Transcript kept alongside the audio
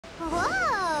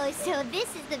Whoa, so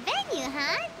this is the venue,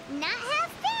 huh? Not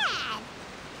half bad.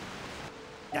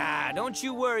 Ah, don't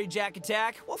you worry, Jack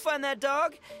Attack. We'll find that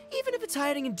dog, even if it's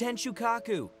hiding in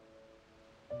Tenshukaku.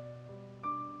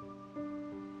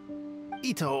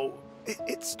 Ito,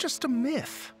 it's just a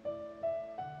myth.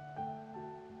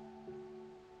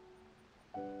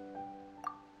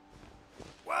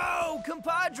 Whoa,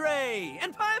 compadre!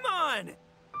 And Paimon!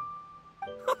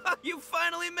 You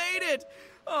finally made it!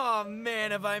 Oh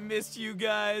man, have I missed you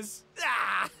guys.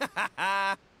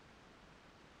 Ah!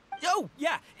 Oh,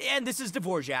 yeah, and this is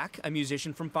Dvorak, a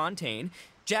musician from Fontaine.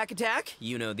 Jack Attack,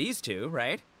 you know these two,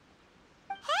 right?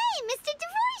 Hey, Mr.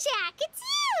 Dvorak, it's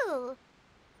you!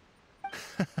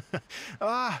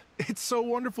 Ah, it's so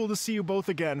wonderful to see you both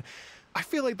again. I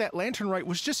feel like that lantern rite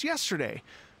was just yesterday.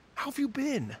 How have you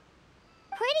been?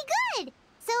 Pretty good.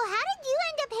 So how did you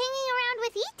end up hanging around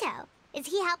with Ito? Is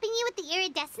he helping you with the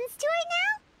iridescence tour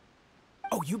now?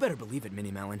 Oh, you better believe it,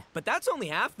 Minnie Melon. But that's only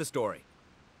half the story.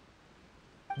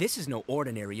 This is no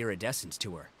ordinary iridescence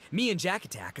tour. Me and Jack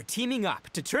Attack are teaming up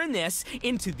to turn this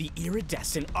into the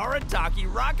iridescent Arataki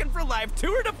Rockin' for Life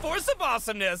Tour de Force of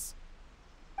Awesomeness!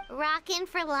 Rockin'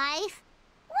 for life?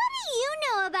 What do you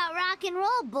know about rock and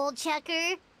roll,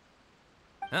 bullchucker?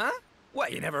 Huh?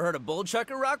 What, you never heard a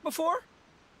bullchucker rock before?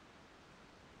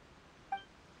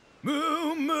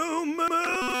 Moo, moo, moo,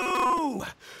 moo!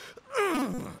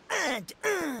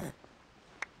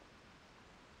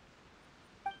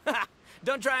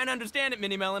 Don't try and understand it,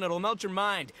 Minnie Melon. It'll melt your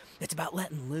mind. It's about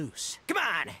letting loose. Come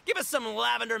on, give us some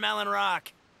lavender melon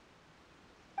rock.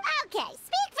 Okay,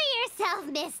 speak for yourself,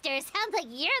 mister. Sounds like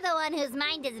you're the one whose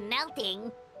mind is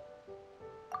melting.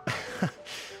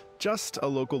 Just a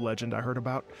local legend I heard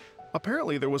about.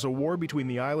 Apparently there was a war between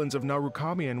the islands of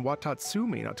Narukami and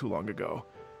Watatsumi not too long ago.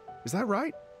 Is that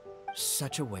right?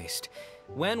 Such a waste.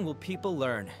 When will people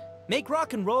learn? Make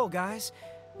rock and roll, guys,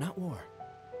 not war.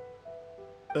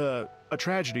 A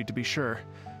tragedy to be sure.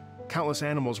 Countless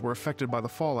animals were affected by the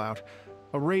fallout.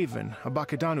 A raven, a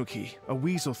bakedanuki, a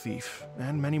weasel thief,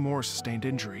 and many more sustained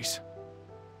injuries.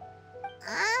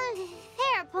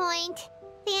 Fair point.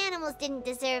 The animals didn't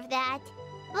deserve that.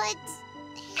 But,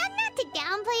 and not to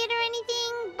downplay it or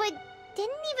anything, but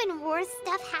didn't even worse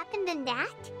stuff happen than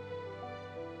that?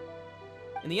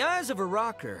 In the eyes of a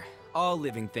rocker, all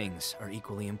living things are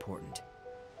equally important.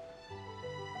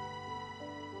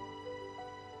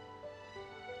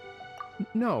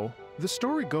 No, the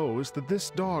story goes that this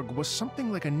dog was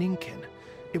something like a ninkin.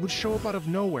 It would show up out of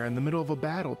nowhere in the middle of a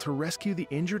battle to rescue the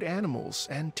injured animals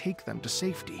and take them to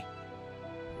safety.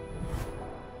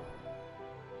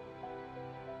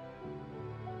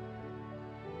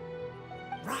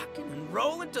 Rockin' and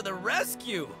rollin' to the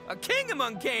rescue! A king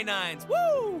among canines!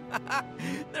 Woo!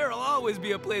 There'll always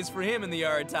be a place for him in the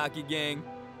Arataki gang.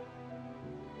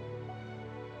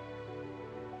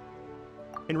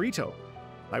 In Rito,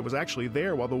 I was actually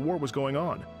there while the war was going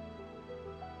on.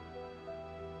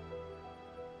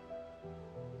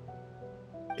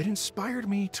 It inspired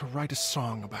me to write a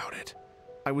song about it.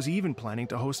 I was even planning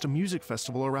to host a music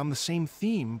festival around the same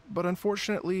theme, but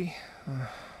unfortunately,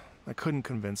 I couldn't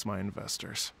convince my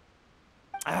investors.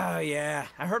 Oh, yeah.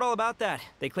 I heard all about that.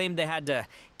 They claimed they had to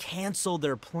cancel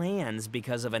their plans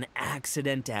because of an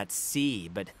accident at sea,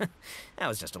 but that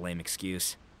was just a lame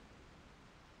excuse.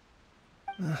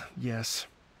 Yes.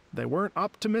 They weren't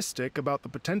optimistic about the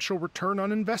potential return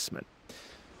on investment.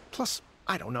 Plus,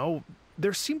 I don't know,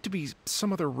 there seemed to be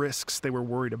some other risks they were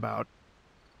worried about.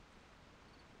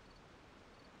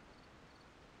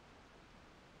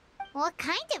 What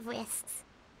kind of risks?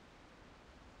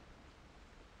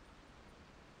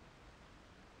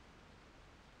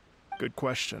 Good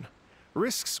question.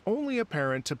 Risks only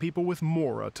apparent to people with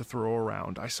Mora to throw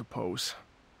around, I suppose.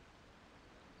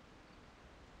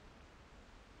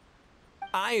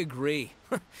 I agree.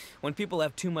 When people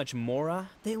have too much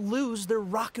mora, they lose their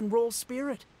rock and roll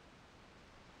spirit.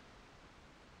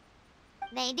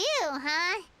 They do,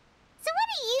 huh? So what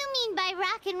do you mean by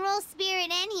rock and roll spirit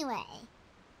anyway?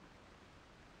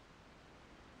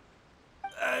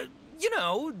 You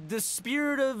know, the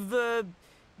spirit of,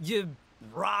 you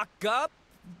rock up,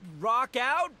 rock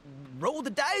out, roll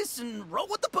the dice, and roll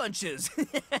with the punches.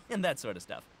 And that sort of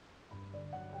stuff.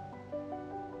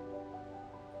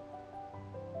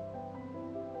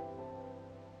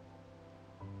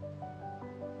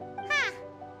 Huh.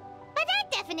 By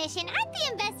that definition, aren't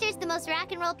the investors the most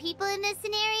rock and roll people in this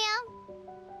scenario?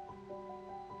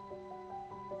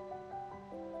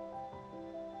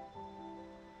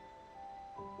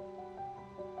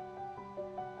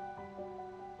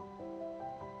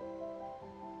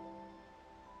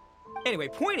 Anyway,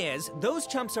 point is, those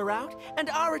chumps are out, and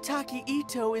Arataki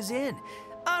Ito is in.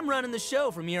 I'm running the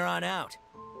show from here on out.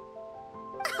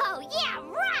 Oh, yeah,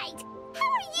 right! How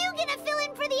are you gonna fill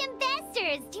in for the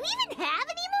investors? Do you even have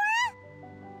any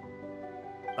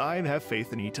more? I have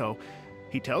faith in Ito.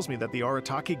 He tells me that the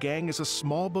Arataki gang is a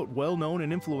small but well-known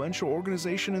and influential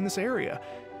organization in this area,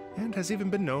 and has even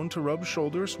been known to rub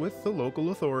shoulders with the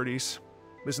local authorities.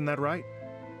 Isn't that right?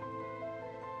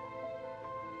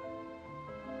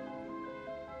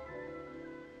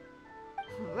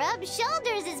 Rub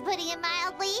shoulders is putting it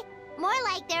mildly. More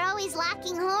like they're always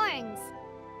locking horns.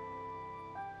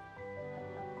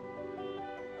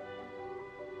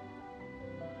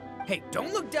 Hey,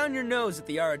 don't look down your nose at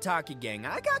the Arataki gang.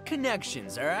 I got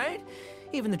connections, all right?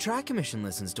 Even the Tri Commission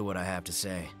listens to what I have to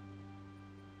say.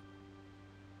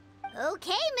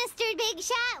 Okay, Mr. Big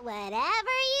Shot, whatever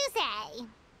you say.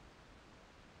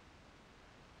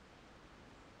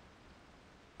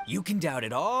 You can doubt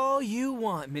it all you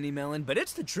want, Mini Melon, but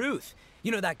it's the truth.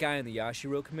 You know that guy in the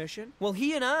Yashiro Commission? Well,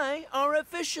 he and I are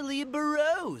officially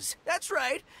bros. That's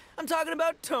right. I'm talking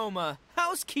about Toma,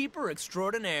 housekeeper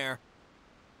extraordinaire.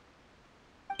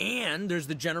 And there's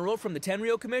the general from the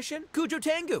Tenryo Commission, Kujo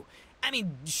Tengu. I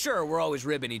mean, sure, we're always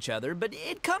ribbing each other, but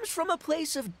it comes from a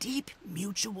place of deep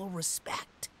mutual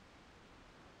respect.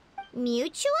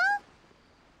 Mutual?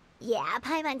 Yeah,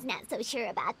 Paimon's not so sure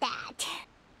about that.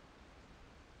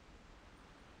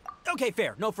 Okay,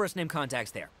 fair. No first-name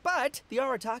contacts there. But the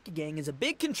Arataki gang is a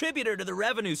big contributor to the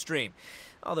revenue stream.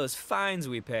 All those fines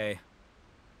we pay.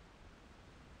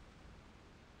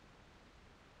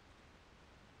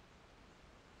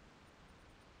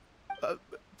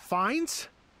 Fines?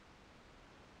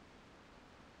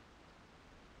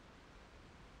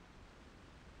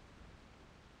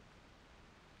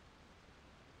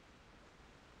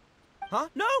 Huh?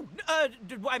 No!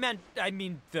 I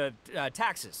mean the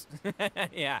taxes.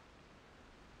 Yeah.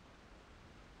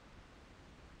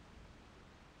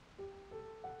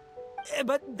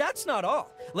 But that's not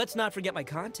all. Let's not forget my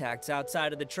contacts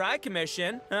outside of the Tri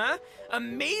Commission, huh?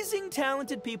 Amazing,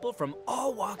 talented people from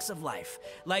all walks of life.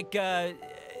 Like the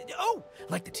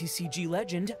TCG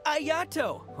legend,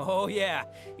 Ayato. Oh yeah,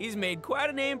 he's made quite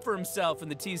a name for himself in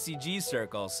the TCG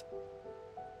circles.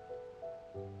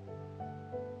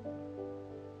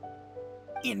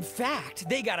 In fact,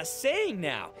 they got a saying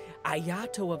now.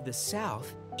 Ayato of the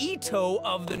South, Ito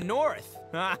of the North.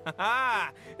 Ha ha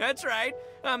ha! That's right.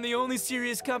 I'm the only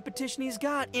serious competition he's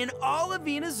got in all of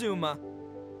Inazuma.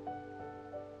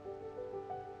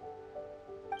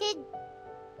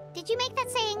 Did you make that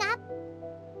saying up?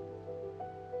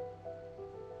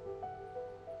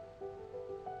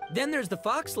 Then there's the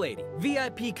Fox Lady,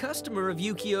 VIP customer of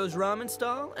Yukio's ramen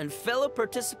stall and fellow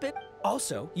participant.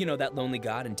 Also, you know that lonely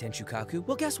god in Tenshukaku?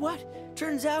 Well, guess what?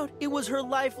 Turns out it was her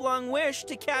lifelong wish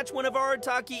to catch one of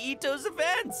Arataki Ito's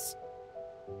events.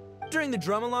 During the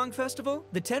Drum-Along Festival,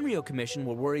 the Tenryo Commission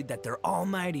were worried that their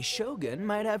almighty shogun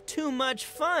might have too much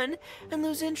fun and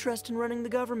lose interest in running the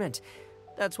government.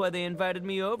 That's why they invited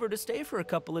me over to stay for a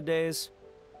couple of days.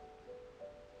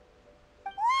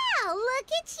 Wow, look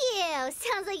at you!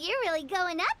 Sounds like you're really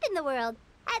going up in the world.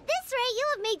 At this rate,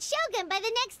 you'll have made Shogun by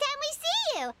the next time we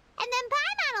see you. And then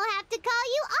Paimon will have to call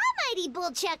you Almighty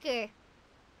Bullchucker.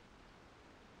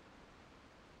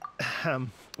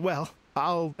 Well,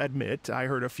 I'll admit I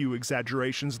heard a few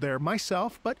exaggerations there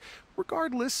myself, but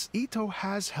regardless, Ito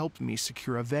has helped me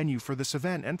secure a venue for this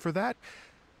event, and for that,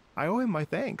 I owe him my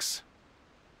thanks.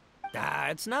 Ah,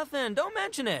 it's nothing. Don't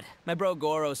mention it. My bro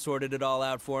Goro sorted it all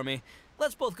out for me.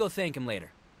 Let's both go thank him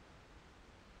later.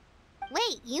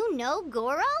 Wait, you know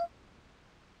Goro?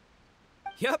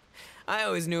 Yep, I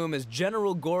always knew him as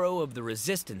General Goro of the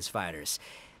Resistance Fighters.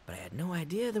 But I had no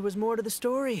idea there was more to the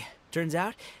story. Turns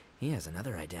out, he has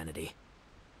another identity.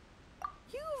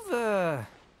 You've,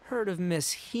 heard of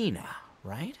Miss Hina,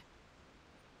 right?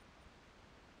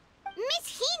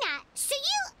 Miss Hina, so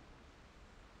you...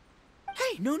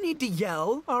 Hey, no need to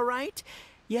yell, all right?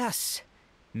 Yes,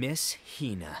 Miss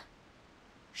Hina.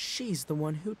 She's the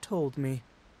one who told me.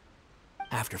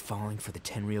 After falling for the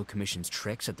Tenryo Commission's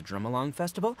tricks at the Drum-Along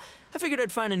Festival, I figured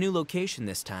I'd find a new location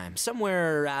this time,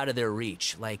 somewhere out of their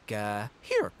reach, like,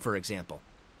 here, for example.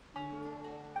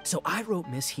 So I wrote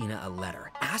Miss Hina a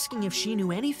letter, asking if she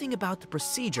knew anything about the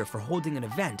procedure for holding an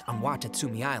event on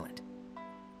Watatsumi Island.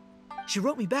 She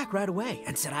wrote me back right away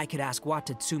and said I could ask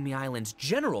Watatsumi Island's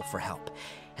general for help,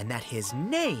 and that his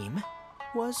name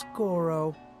was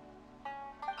Goro.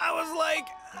 I was like,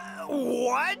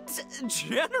 what?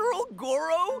 General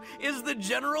Goro is the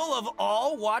general of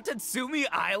all Watatsumi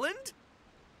Island?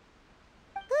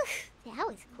 Whew, that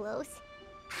was close.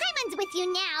 Paimon's with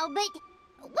you now,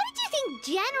 but What did you think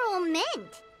general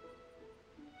meant?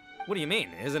 What do you mean?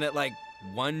 Isn't it like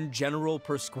one general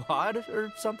per squad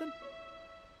or something?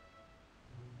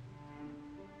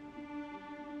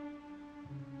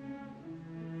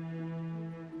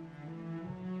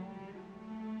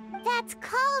 That's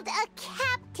called a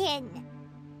captain.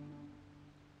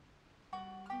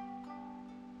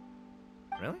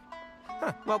 Really?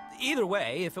 Huh. Well, either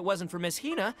way, if it wasn't for Miss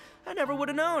Hina, I never would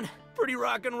have known. Pretty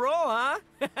rock and roll, huh?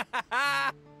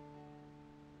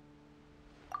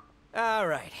 All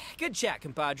right. Good chat,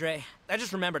 compadre. I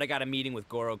just remembered I got a meeting with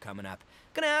Goro coming up.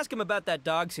 Gonna ask him about that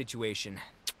dog situation.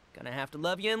 Gonna have to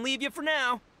love you and leave you for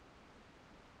now.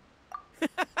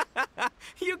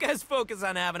 You guys focus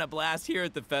on having a blast here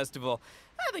at the festival.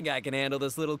 I think I can handle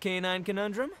this little canine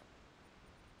conundrum.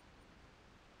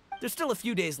 There's still a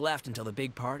few days left until the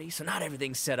big party, so not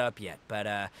everything's set up yet. But,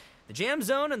 the jam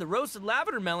zone and the roasted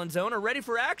lavender melon zone are ready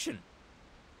for action.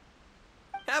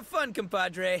 Have fun,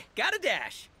 compadre. Gotta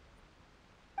dash.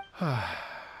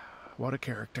 What a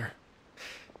character.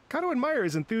 Gotta admire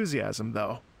his enthusiasm,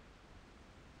 though.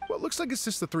 Well, it looks like it's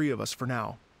just the three of us for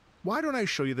now. Why don't I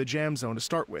show you the jam zone to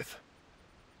start with?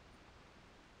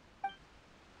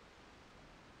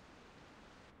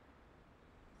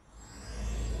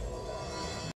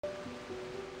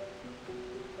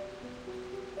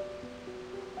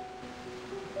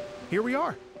 Here we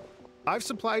are. I've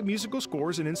supplied musical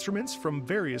scores and instruments from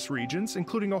various regions,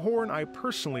 including a horn I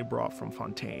personally brought from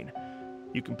Fontaine.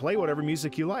 You can play whatever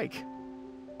music you like.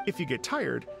 If you get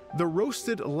tired, the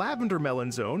roasted lavender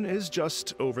melon zone is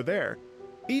just over there.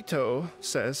 Ito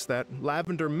says that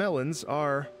lavender melons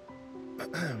are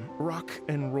rock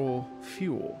and roll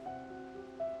fuel.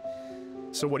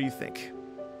 So what do you think?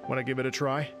 Want to give it a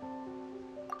try?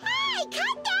 Hey,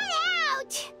 cut that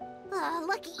out! Oh,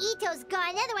 lucky Ito's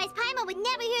gone, otherwise Paimon would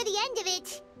never hear the end of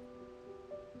it.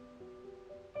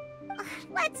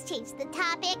 Let's change the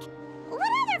topic. What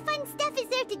other fun stuff is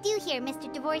there to do here,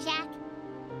 Mr. Dvorak?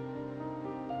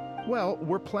 Well,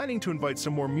 we're planning to invite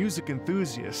some more music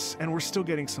enthusiasts, and we're still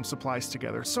getting some supplies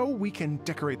together, so we can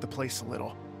decorate the place a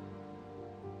little.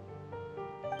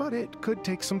 But it could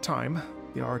take some time.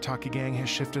 The Arataki gang has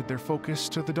shifted their focus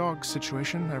to the dog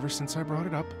situation ever since I brought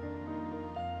it up.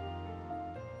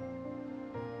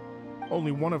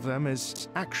 Only one of them is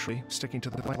actually sticking to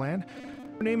the plan.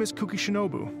 Her name is Kuki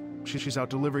Shinobu. She's out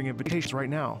delivering invitations right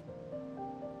now.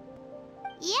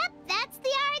 Yep, that's the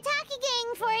Arataki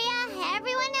gang for ya.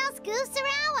 Everyone else goofs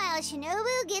around while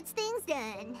Shinobu gets things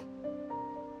done.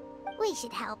 We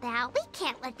should help out. We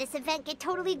can't let this event get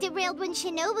totally derailed when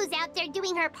Shinobu's out there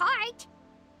doing her part.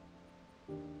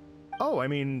 Oh, I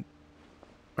mean,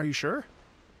 are you sure?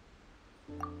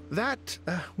 That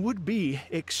would be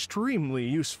extremely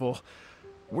useful.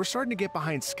 We're starting to get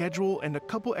behind schedule, and a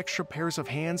couple extra pairs of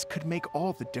hands could make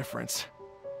all the difference.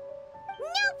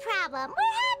 No problem.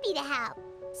 We're happy to help.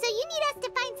 So you need us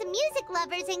to find some music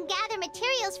lovers and gather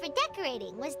materials for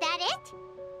decorating. Was that it?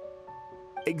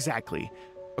 Exactly.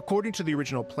 According to the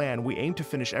original plan, we aim to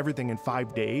finish everything in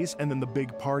 5 days, and then the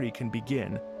big party can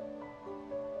begin.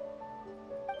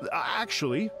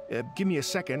 Actually, give me a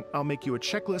second. I'll make you a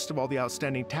checklist of all the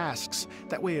outstanding tasks.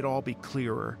 That way it'll all be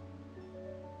clearer.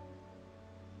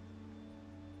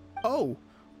 Oh,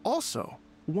 also,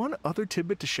 one other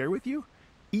tidbit to share with you.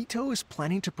 Ito is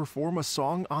planning to perform a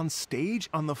song on stage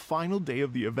on the final day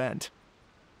of the event.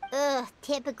 Ugh,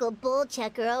 typical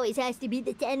bullchucker always has to be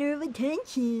the center of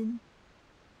attention.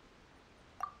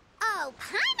 Oh,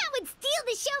 Paimon would steal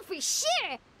the show for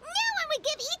sure! No one would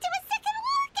give Ito a second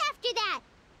look after that!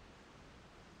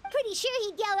 Pretty sure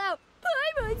he'd yell out,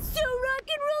 "Paimon's so rock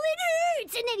and roll it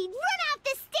hurts!" And then he'd run off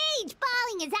the stage,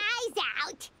 bawling his eyes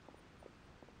out!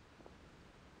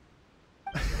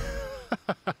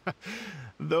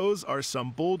 Those are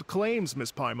some bold claims,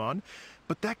 Miss Paimon,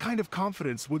 but that kind of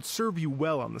confidence would serve you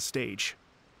well on the stage.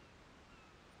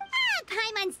 Ah,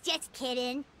 Paimon's just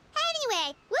kidding.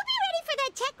 Anyway, we'll be ready for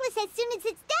that checklist as soon as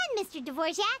it's done, Mr.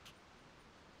 Dvorak.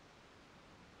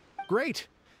 Great.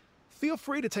 Feel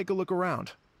free to take a look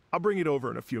around. I'll bring it over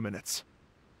in a few minutes.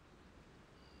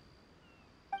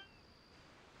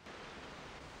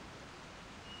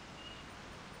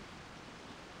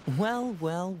 Well,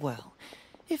 well, well.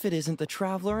 If it isn't the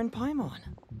Traveler and Paimon.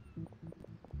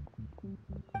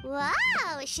 Wow,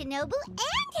 Shinobu and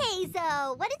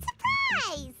Heizo! What a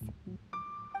surprise!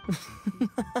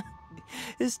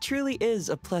 This truly is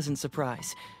a pleasant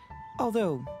surprise.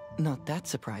 Although, not that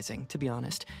surprising, to be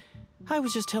honest. I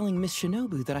was just telling Miss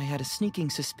Shinobu that I had a sneaking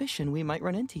suspicion we might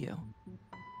run into you.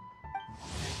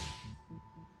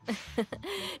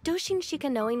 Doshin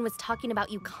Shikanoin was talking about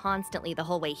you constantly the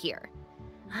whole way here.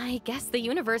 I guess the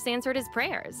universe answered his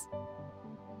prayers.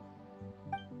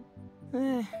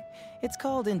 It's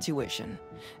called intuition.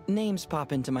 Names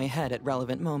pop into my head at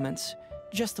relevant moments,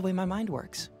 just the way my mind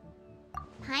works.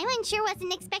 Paimon sure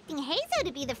wasn't expecting Heizo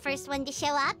to be the first one to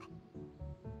show up.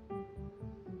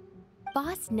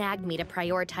 Boss nagged me to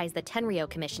prioritize the Tenryou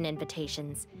Commission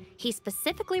invitations. He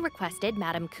specifically requested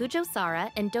Madame Kujo Sara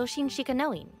and Doshin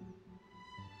Shikanoin.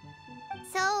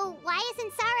 So, why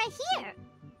isn't Sara here?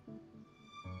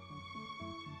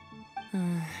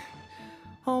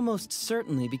 Almost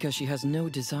certainly because she has no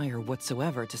desire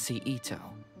whatsoever to see Ito.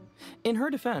 In her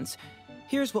defense,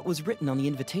 here's what was written on the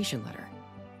invitation letter.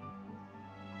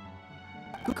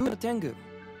 Kukuno Tengu,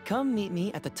 come meet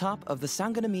me at the top of the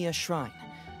Sangonomiya Shrine.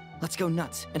 Let's go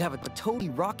nuts and have a totally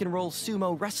rock and roll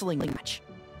sumo wrestling match.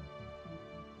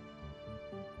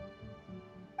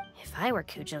 If I were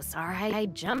Kujo Sara,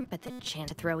 I'd jump at the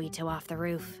chance to throw Ito off the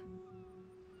roof.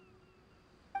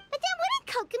 But then wouldn't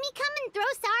Kokomi come and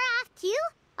throw Sara off too?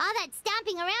 All that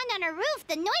stomping around on her roof,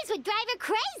 the noise would drive her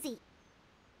crazy.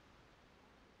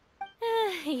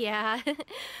 Yeah.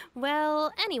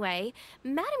 Well, anyway,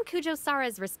 Madame Kujo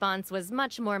Sara's response was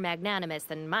much more magnanimous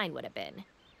than mine would have been.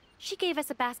 She gave us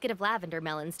a basket of lavender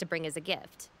melons to bring as a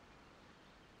gift.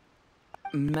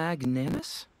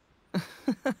 Magnanimous?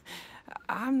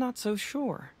 I'm not so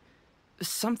sure.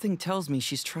 Something tells me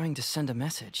she's trying to send a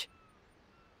message.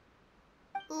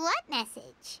 What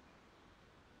message?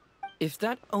 If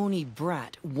that Oni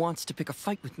brat wants to pick a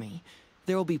fight with me,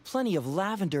 there will be plenty of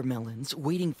lavender melons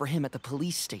waiting for him at the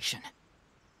police station.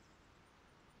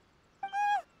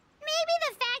 Maybe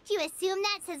the fact you assume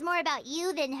that says more about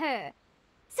you than her.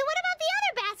 So what about the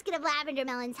other basket of lavender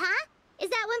melons, huh? Is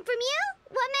that one from you?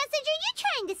 What message are you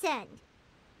trying to send?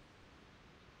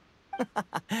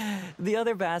 The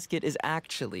other basket is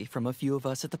actually from a few of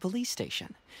us at the police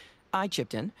station. I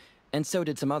chipped in, and so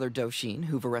did some other Doshin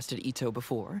who've arrested Ito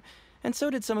before, and so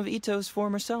did some of Ito's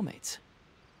former cellmates.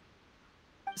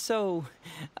 So,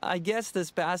 I guess this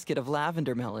basket of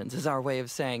lavender melons is our way of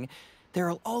saying,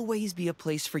 there'll always be a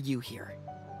place for you here.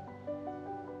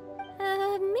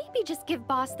 Maybe just give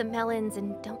Boss the melons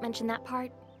and don't mention that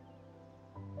part.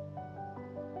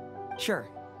 Sure.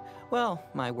 Well,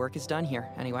 my work is done here,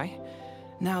 anyway.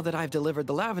 Now that I've delivered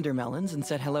the lavender melons and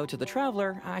said hello to the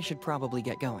traveler, I should probably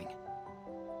get going. Aren't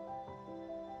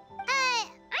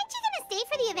you gonna stay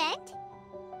for the event?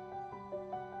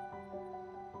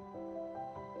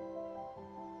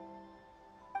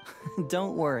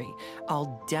 Don't worry,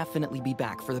 I'll definitely be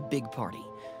back for the big party.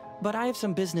 But I have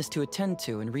some business to attend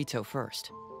to in Rito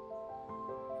first.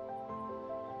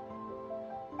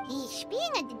 Eesh,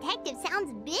 being a detective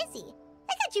sounds busy.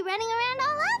 I got you running around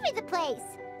all over the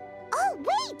place. Oh,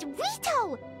 wait,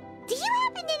 Rito! Do you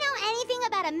happen to know anything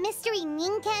about a mystery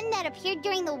Ninken that appeared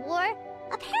during the war?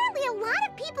 Apparently a lot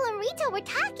of people in Rito were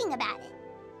talking about it.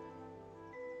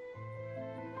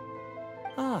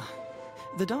 Ah,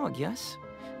 the dog, yes?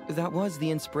 That was the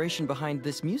inspiration behind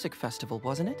this music festival,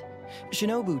 wasn't it?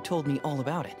 Shinobu told me all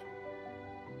about it.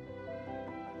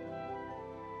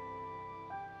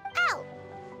 Oh,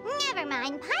 never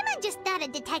mind. Paimon just thought a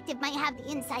detective might have the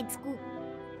inside scoop.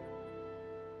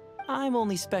 I'm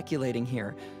only speculating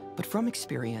here, but from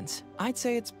experience, I'd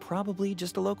say it's probably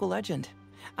just a local legend.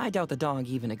 I doubt the dog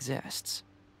even exists.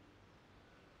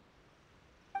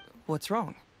 What's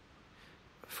wrong?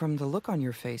 From the look on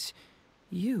your face,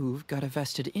 you've got a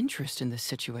vested interest in this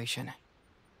situation.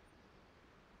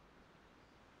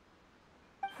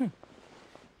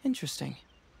 Interesting.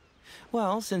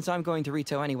 Well, since I'm going to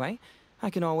Rito anyway, I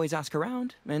can always ask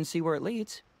around and see where it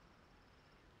leads.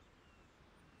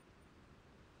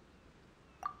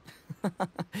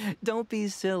 Don't be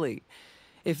silly.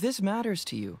 If this matters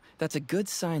to you, that's a good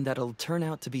sign that it'll turn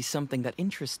out to be something that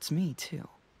interests me, too.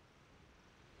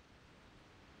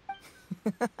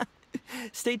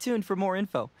 Stay tuned for more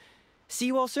info. See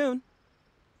you all soon.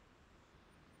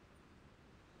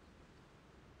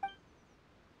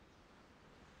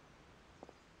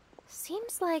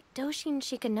 Seems like Doshin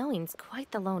Shikanoin's quite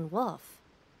the lone wolf.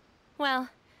 Well,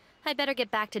 I'd better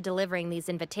get back to delivering these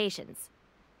invitations.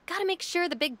 Gotta make sure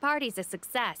the big party's a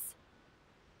success.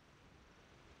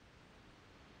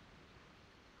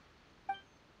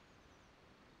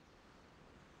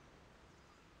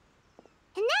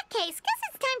 In that case, guess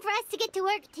it's time for us to get to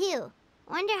work too.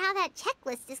 Wonder how that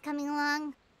checklist is coming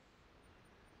along.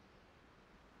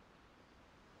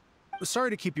 Sorry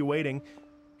to keep you waiting.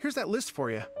 Here's that list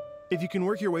for you. If you can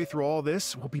work your way through all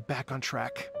this, we'll be back on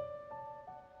track.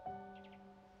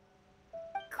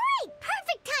 Great!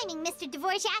 Perfect timing, Mr.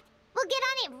 Dvorak! We'll get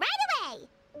on it right away!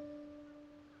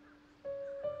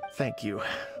 Thank you.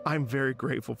 I'm very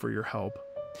grateful for your help.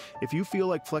 If you feel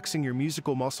like flexing your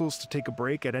musical muscles to take a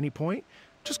break at any point,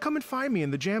 just come and find me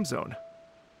in the jam zone.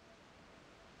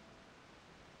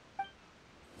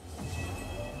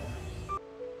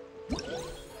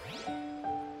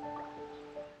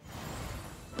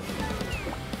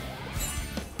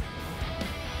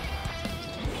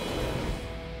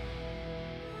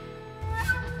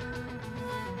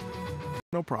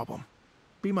 No problem.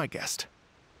 Be my guest.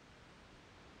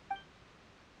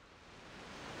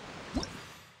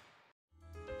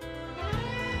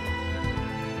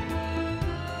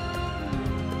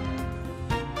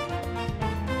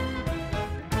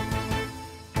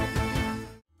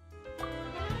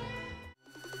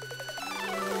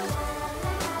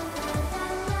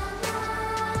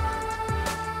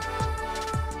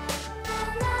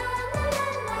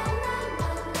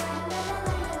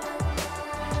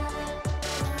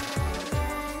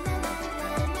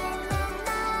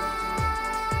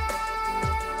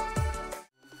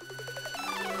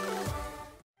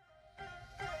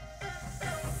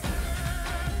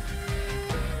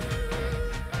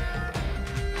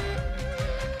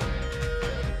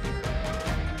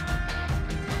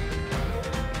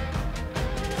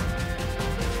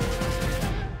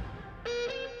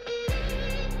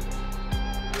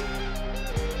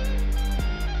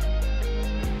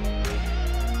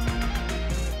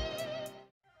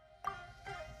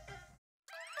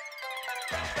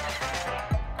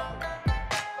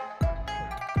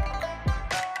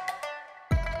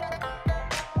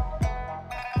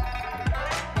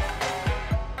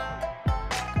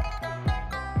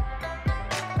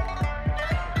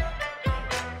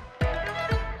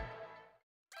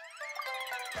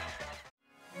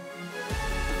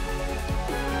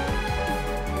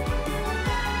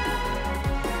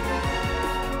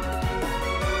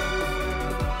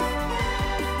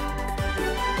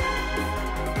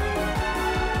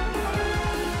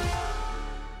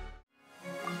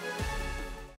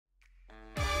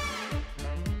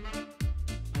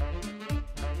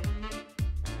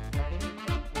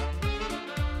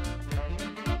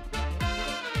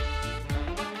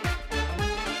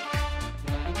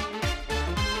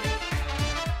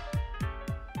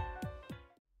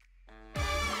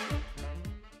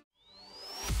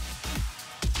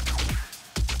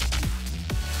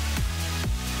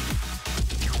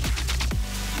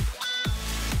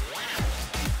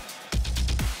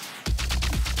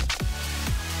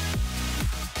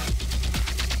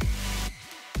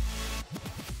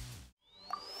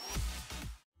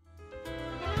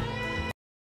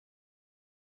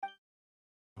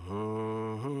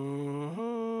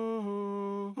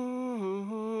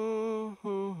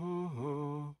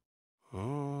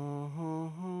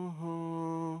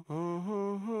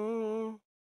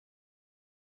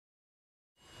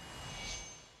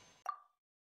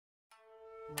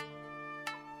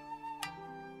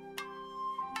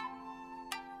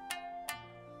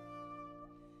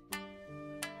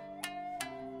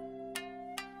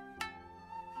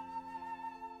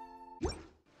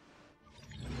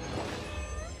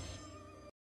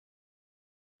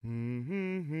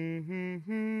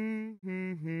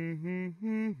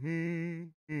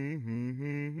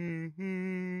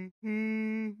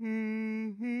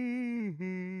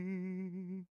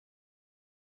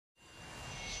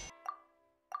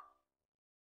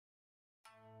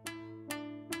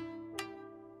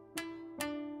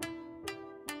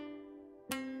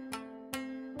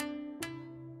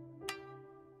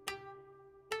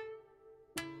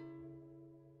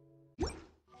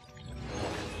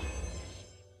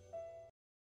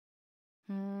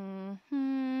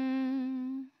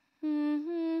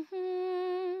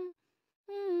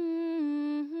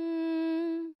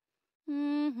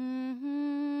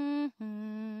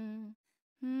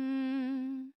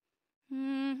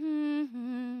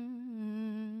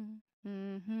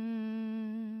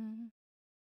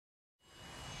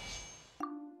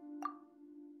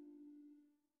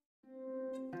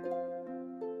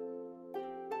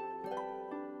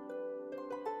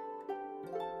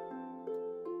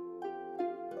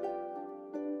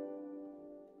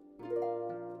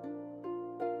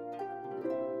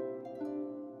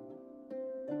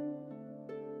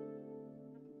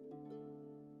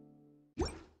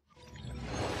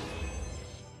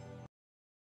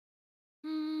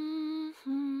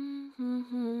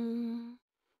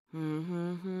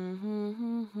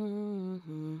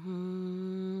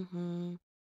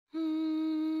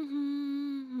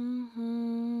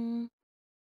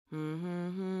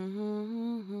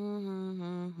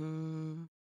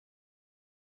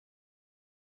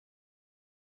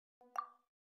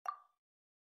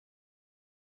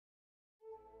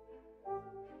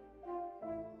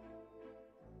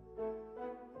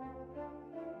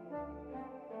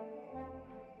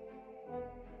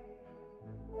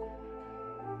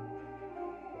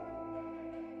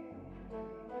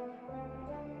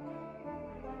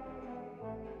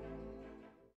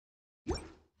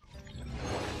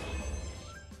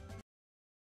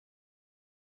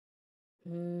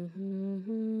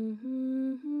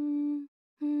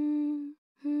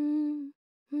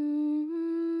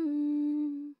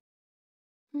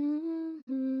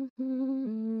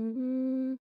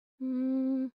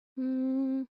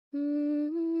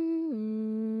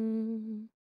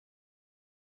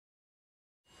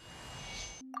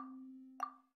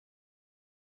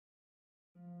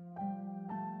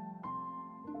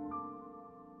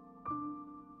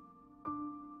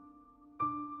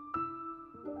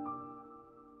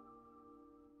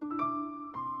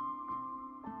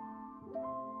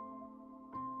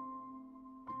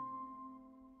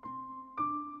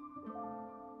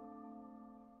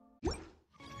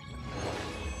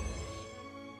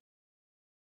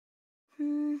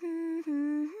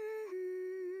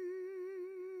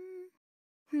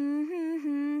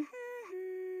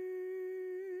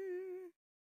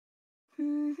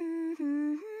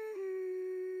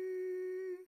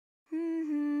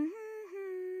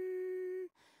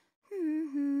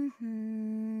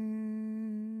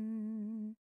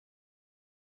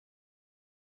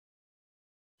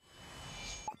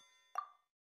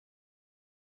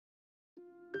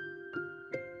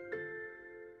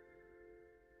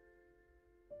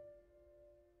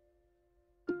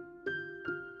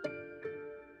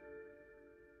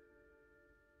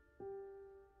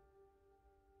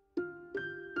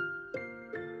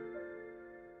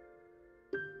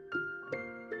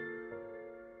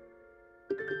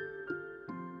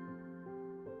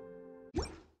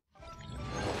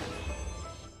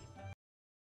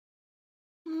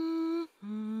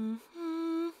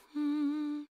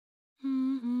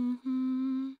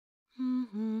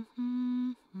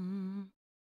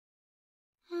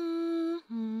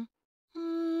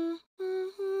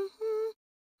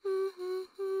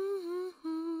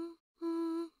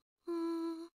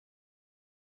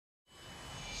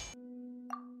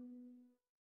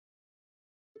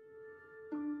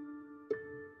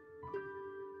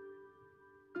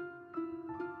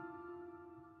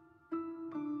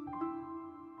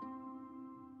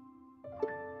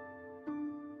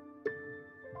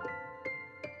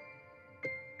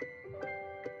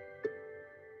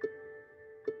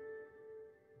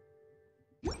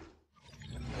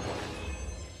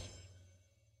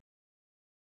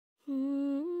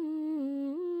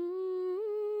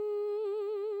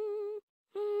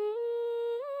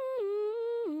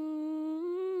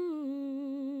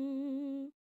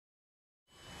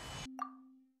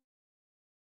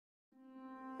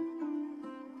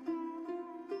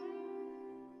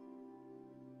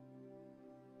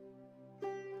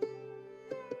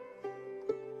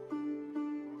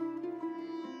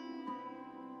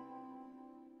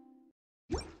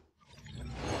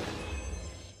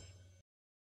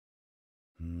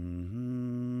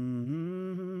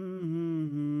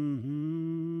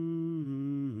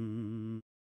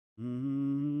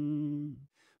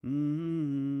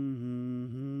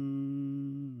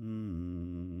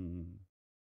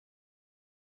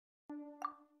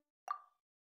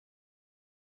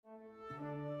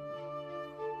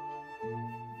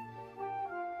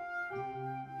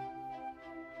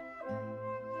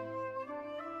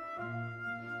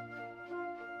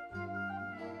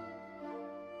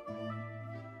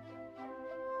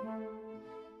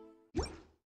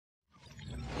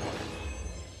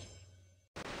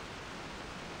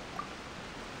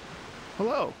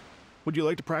 Hello. Would you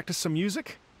like to practice some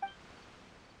music?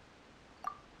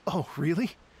 Oh,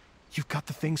 really? You've got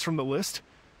the things from the list?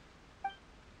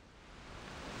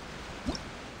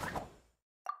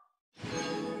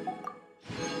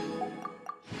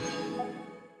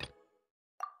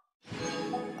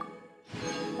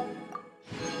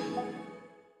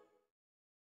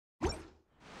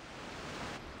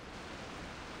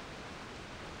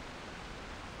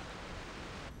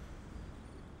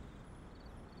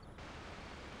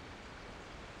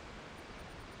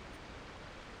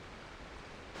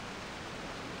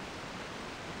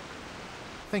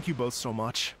 Thank you both so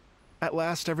much. At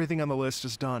last, everything on the list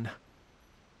is done.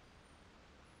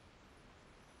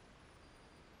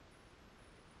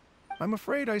 I'm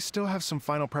afraid I still have some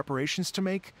final preparations to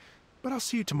make, but I'll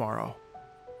see you tomorrow.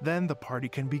 Then the party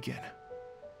can begin.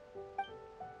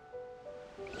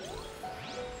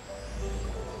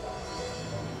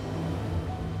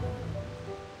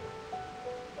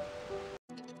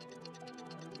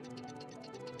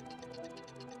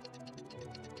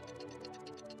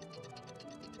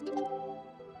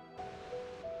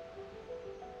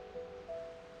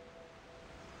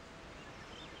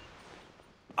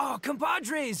 Oh,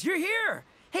 compadres, you're here!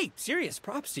 Hey, serious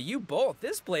props to you both.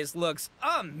 This place looks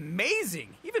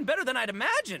amazing. Even better than I'd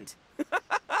imagined.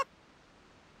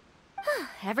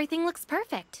 Everything looks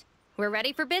perfect. We're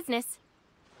ready for business.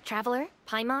 Traveler,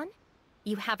 Paimon,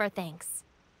 you have our thanks.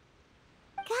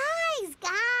 Guys,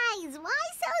 why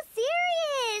so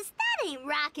serious? That ain't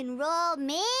rock and roll,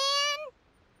 man.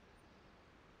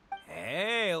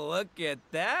 Hey, look at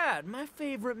that. My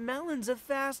favorite melon's a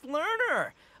fast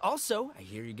learner. Also, I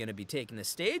hear you're gonna be taking the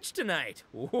stage tonight.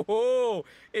 Whoa,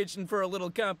 itching for a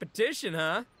little competition,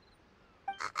 huh?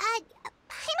 Paimon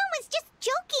was just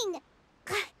joking.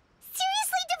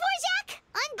 Seriously, Dvorak?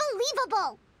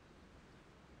 Unbelievable.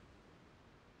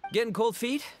 Getting cold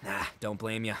feet? Nah, don't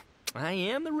blame ya. I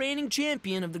am the reigning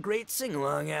champion of the great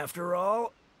sing-along, after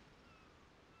all.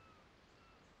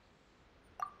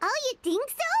 Oh, you think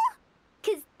so?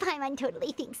 'Cause Paimon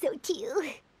totally thinks so,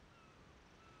 too.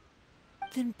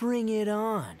 Then bring it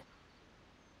on.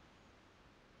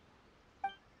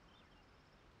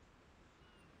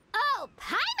 Oh,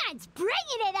 Paimon's bringing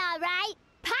it all right.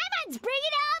 Paimon's bringing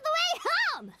it all the way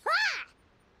home. Ha!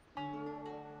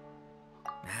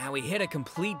 We hit a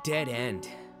complete dead end.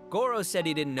 Goro said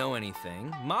he didn't know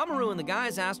anything. Mamoru and the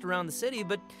guys asked around the city,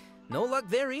 but no luck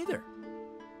there either.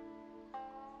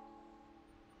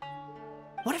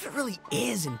 What if it really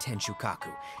is in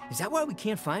Tenshukaku? Is that why we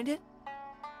can't find it?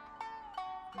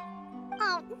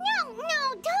 Oh, no,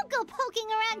 don't go poking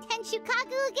around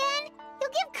Tenshukaku again.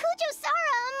 You'll give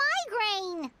Kujo-Sara a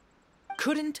migraine.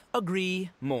 Couldn't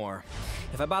agree more.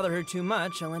 If I bother her too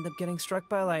much, I'll end up getting struck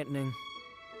by lightning.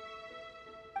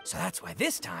 So that's why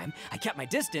this time, I kept my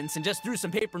distance and just threw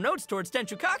some paper notes towards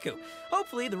Tenshukaku.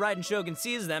 Hopefully, the Raiden Shogun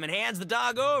sees them and hands the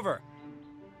dog over.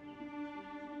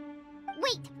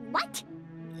 Wait, what?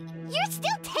 You're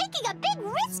still taking a big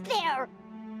risk there!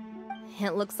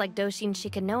 It looks like Doshin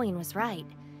Shikanoin was right.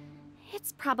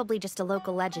 It's probably just a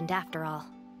local legend after all.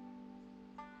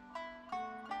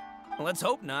 Well, let's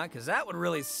hope not, because that would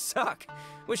really suck.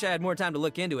 Wish I had more time to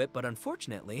look into it, but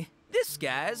unfortunately, this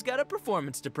guy's got a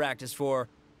performance to practice for.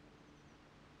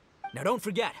 Now don't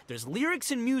forget, there's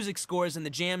lyrics and music scores in the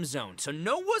jam zone, so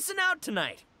no wussing out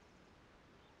tonight.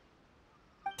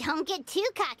 Don't get too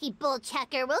cocky,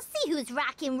 bullchucker. We'll see who's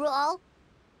rock and roll.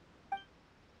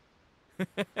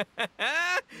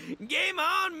 Game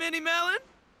on, Mini Melon!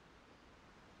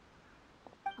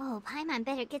 Oh, Paimon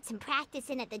better get some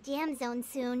practice in at the jam zone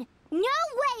soon. No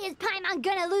way is Paimon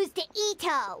gonna lose to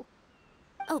Ito!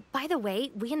 Oh, by the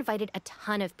way, we invited a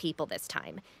ton of people this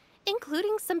time,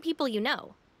 including some people you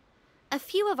know. A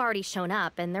few have already shown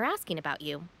up, and they're asking about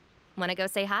you. Wanna go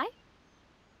say hi?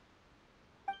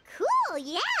 Cool,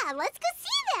 yeah, let's go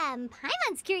see them.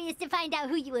 Paimon's curious to find out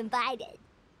who you invited.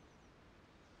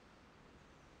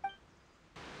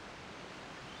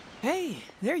 Hey,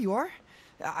 there you are.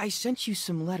 I sent you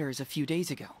some letters a few days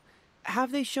ago.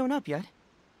 Have they shown up yet?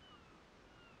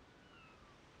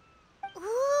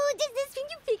 Ooh, does this mean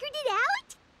you figured it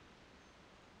out?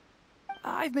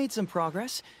 I've made some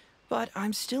progress, but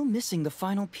I'm still missing the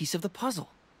final piece of the puzzle.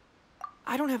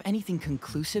 I don't have anything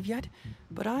conclusive yet,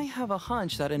 but I have a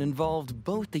hunch that it involved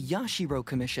both the Yashiro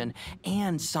Commission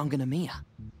and Sangonomiya.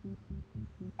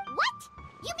 What?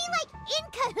 You mean like in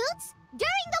cahoots?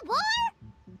 During the war?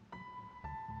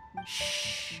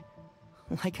 Shh.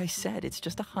 Like I said, it's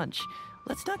just a hunch.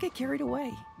 Let's not get carried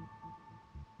away.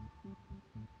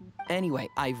 Anyway,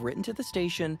 I've written to the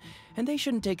station, and they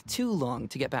shouldn't take too long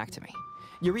to get back to me.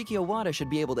 Yuriki Owada should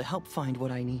be able to help find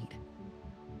what I need.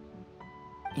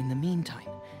 In the meantime,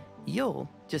 you'll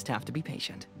just have to be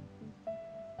patient.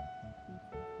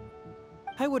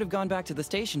 I would have gone back to the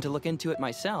station to look into it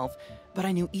myself, but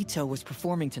I knew Ito was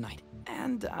performing tonight,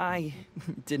 and I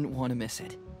didn't want to miss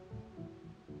it.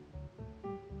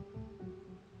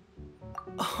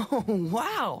 Oh,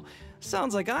 wow!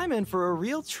 Sounds like I'm in for a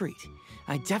real treat.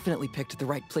 I definitely picked the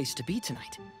right place to be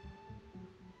tonight.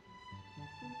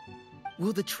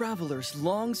 Will the Traveler's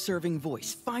long-serving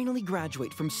voice finally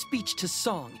graduate from speech to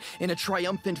song in a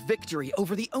triumphant victory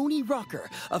over the Oni rocker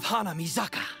of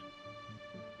Hanamizaka?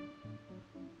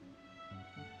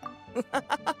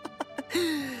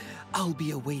 I'll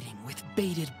be awaiting with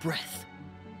bated breath.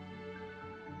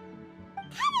 Cut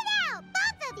it out,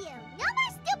 both of you! No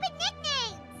more stupid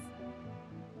nicknames!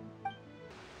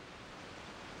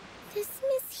 This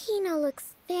Miss Hino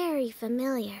looks very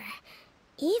familiar.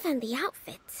 Even the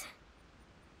outfit.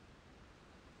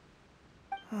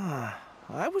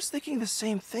 I was thinking the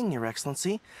same thing, Your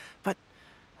Excellency, but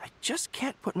I just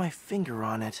can't put my finger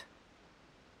on it.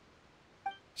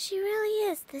 She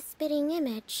really is the spitting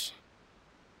image.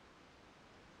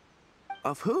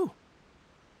 Of who?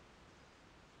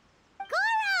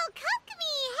 Goro,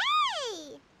 Kokumi,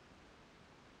 hey!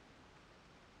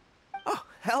 Oh,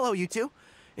 hello, you two.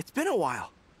 It's been a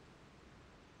while.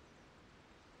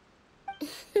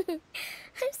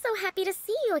 I'm so happy to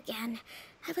see you again.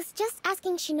 I was just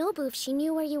asking Shinobu if she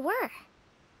knew where you were.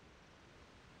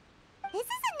 This is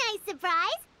a nice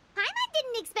surprise. Paimon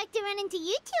didn't expect to run into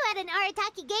you two at an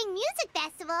Arataki Gang music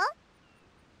festival.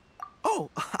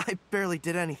 Oh, I barely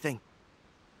did anything.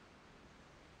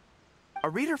 A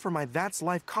reader for my That's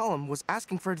Life column was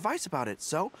asking for advice about it,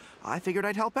 so I figured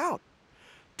I'd help out.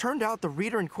 Turned out the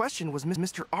reader in question was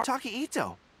Mr. Arataki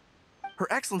Ito. Her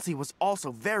Excellency was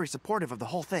also very supportive of the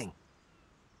whole thing.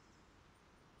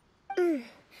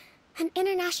 An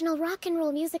international rock and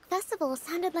roll music festival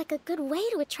sounded like a good way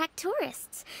to attract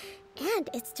tourists. And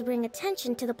it's to bring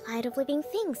attention to the plight of living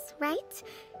things, right?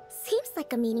 Seems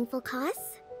like a meaningful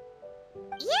cause.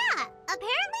 Yeah, apparently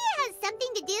it has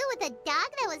something to do with a dog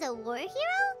that was a war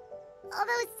hero?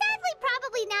 Although sadly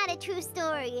probably not a true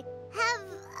story. Have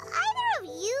either of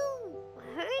you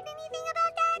heard anything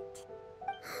about that?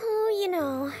 Oh, you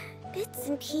know, bits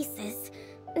and pieces.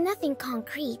 Nothing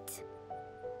concrete.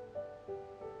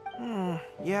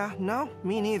 Yeah, no,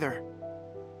 me neither.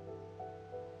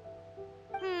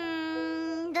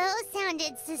 Those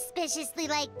sounded suspiciously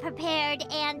like prepared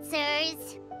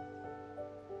answers.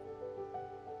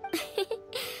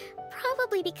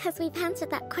 Probably because we've answered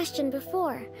that question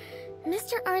before.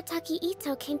 Mr. Arataki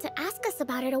Ito came to ask us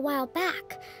about it a while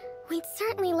back. We'd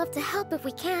certainly love to help if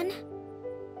we can.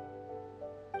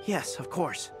 Yes, of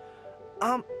course.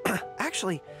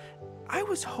 Actually, I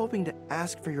was hoping to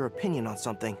ask for your opinion on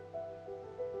something.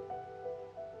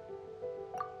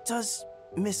 Does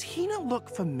Miss Hina look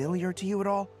familiar to you at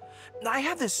all? I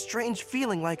have this strange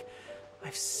feeling like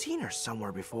I've seen her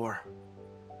somewhere before.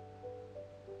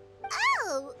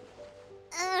 Oh!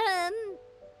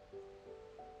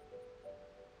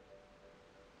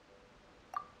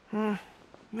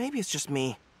 Maybe it's just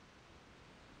me.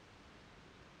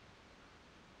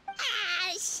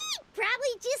 She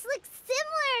probably just looks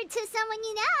similar to someone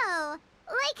you know.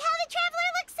 Like how the Traveler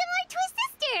looks similar to his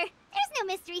sister. There's no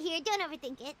mystery here, don't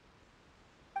overthink it.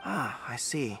 Ah, I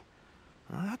see.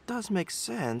 Well, that does make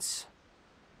sense.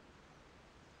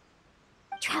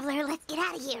 Traveler, let's get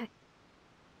out of here.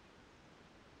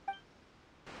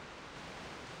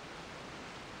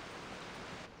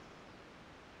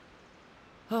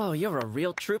 Oh, you're a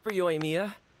real trooper,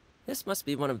 Yoimiya. This must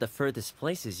be one of the furthest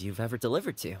places you've ever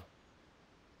delivered to.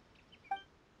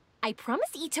 I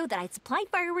promised Ito that I'd supply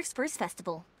fireworks for his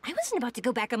festival. I wasn't about to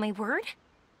go back on my word.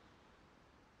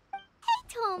 Hey,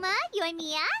 Toma,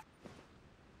 Yoimiya.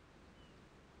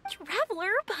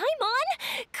 Traveler,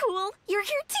 Paimon! Cool, you're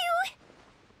here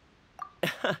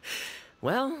too!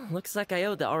 Well, looks like I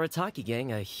owe the Arataki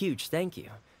gang a huge thank you.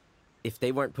 If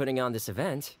they weren't putting on this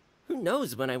event, who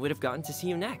knows when I would have gotten to see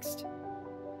you next.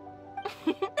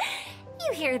 You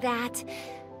hear that?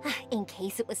 In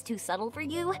case it was too subtle for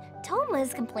you,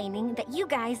 Toma's complaining that you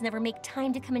guys never make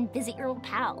time to come and visit your old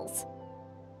pals.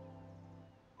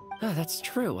 That's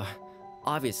true.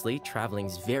 Obviously,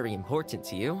 traveling's very important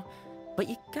to you, but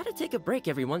you gotta take a break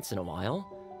every once in a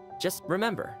while. Just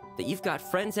remember that you've got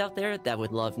friends out there that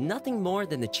would love nothing more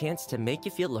than the chance to make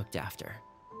you feel looked after.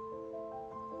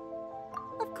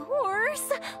 Of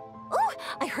course! Oh,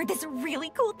 I heard this really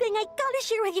cool thing I gotta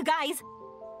share with you guys!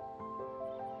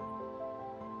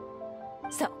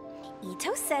 So,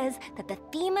 Ito says that the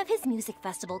theme of his music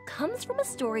festival comes from a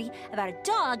story about a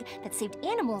dog that saved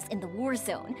animals in the war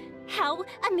zone. How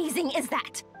amazing is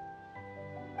that?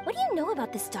 What do you know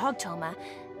about this dog, Toma?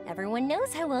 Everyone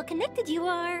knows how well connected you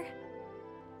are.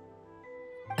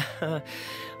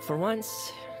 For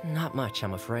once, not much,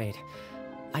 I'm afraid.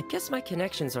 I guess my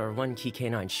connections are one key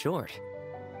canine short.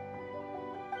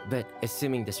 But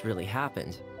assuming this really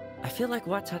happened, I feel like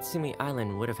Watatsumi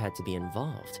Island would have had to be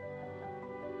involved.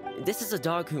 This is a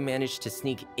dog who managed to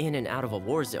sneak in and out of a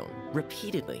war zone,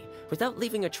 repeatedly, without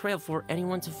leaving a trail for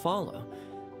anyone to follow.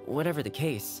 Whatever the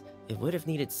case, it would have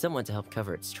needed someone to help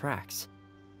cover its tracks.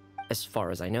 As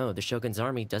far as I know, the Shogun's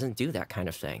army doesn't do that kind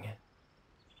of thing.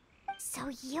 So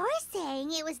you're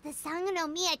saying it was the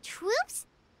Sangonomiya troops?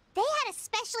 They had a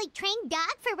specially trained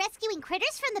dog for rescuing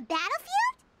critters from the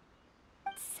battlefield?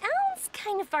 Sounds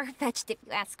kind of far-fetched if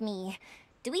you ask me.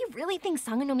 Do we really think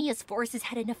Sangonomiya's forces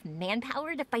had enough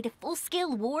manpower to fight a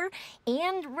full-scale war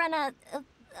and run a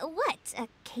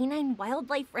canine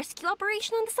wildlife rescue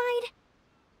operation on the side?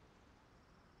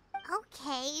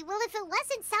 Okay, well if it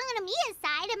wasn't Sangonomiya's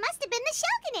side, it must have been the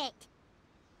Shogunate.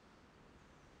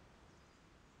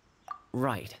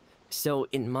 Right. So,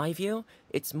 in my view,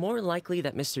 it's more likely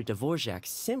that Mr. Dvorak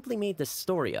simply made the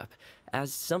story up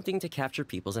as something to capture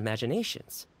people's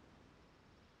imaginations.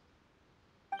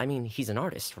 I mean, he's an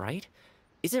artist, right?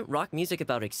 Isn't rock music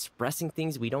about expressing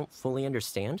things we don't fully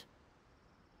understand?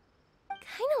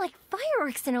 Kinda like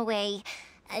fireworks in a way.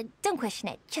 Don't question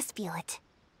it, just feel it.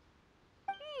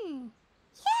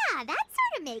 Yeah, that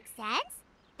sort of makes sense.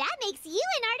 That makes you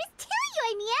an artist too,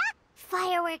 Yoimiya.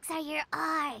 Fireworks are your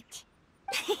art.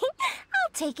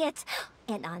 I'll take it.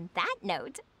 And on that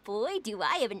note, boy, do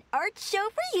I have an art show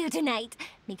for you tonight.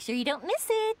 Make sure you don't miss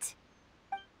it.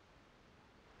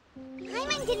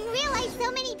 Paimon didn't realize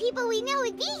so many people we know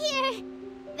would be here.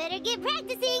 Better get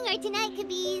practicing or tonight could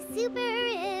be super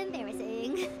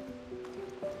embarrassing.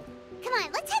 Come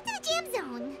on, let's head to the jam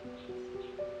zone.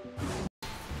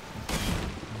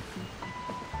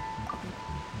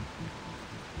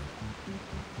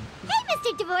 Hey,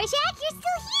 Mr. Dvorak, you're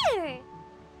still here!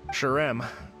 Sure am.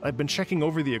 I've been checking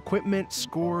over the equipment,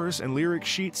 scores, and lyric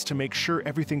sheets to make sure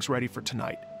everything's ready for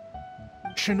tonight.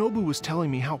 Shinobu was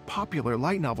telling me how popular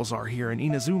light novels are here in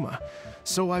Inazuma,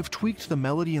 so I've tweaked the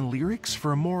melody and lyrics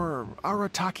for a more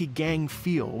Arataki gang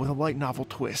feel with a light novel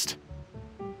twist.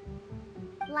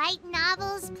 Light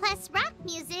novels plus rock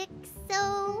music,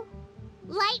 so...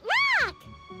 light rock!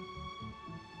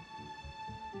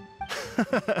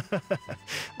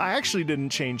 I actually didn't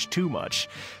change too much.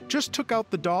 Just took out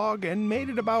the dog and made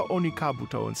it about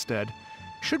Onikabuto instead.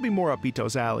 Should be more up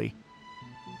Ito's alley.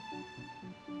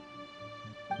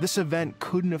 This event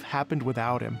couldn't have happened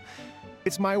without him.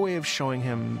 It's my way of showing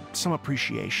him some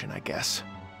appreciation, I guess.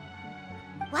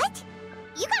 What?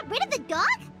 You got rid of the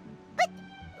dog? But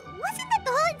wasn't that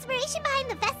the whole inspiration behind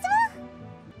the festival?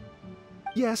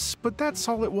 Yes, but that's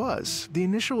all it was. The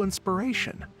initial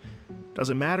inspiration.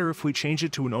 Doesn't matter if we change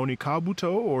it to an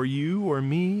Onikabuto, or you, or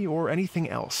me, or anything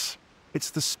else. It's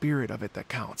the spirit of it that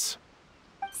counts.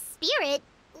 Spirit?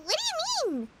 What do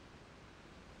you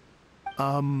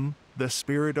mean? The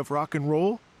spirit of rock and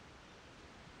roll?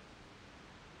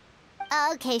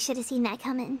 Okay, should have seen that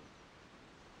coming.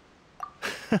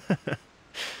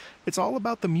 It's all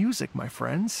about the music, my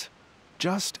friends.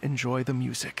 Just enjoy the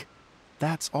music.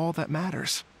 That's all that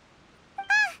matters.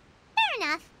 Fair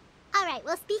enough. Alright,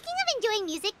 well speaking of enjoying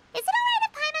music, is it alright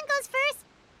if Paimon goes first?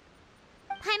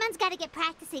 Paimon's gotta get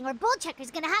practicing or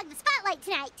Bullchucker's gonna hog the spotlight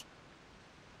tonight.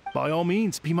 By all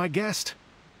means, be my guest.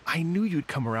 I knew you'd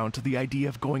come around to the idea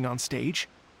of going on stage.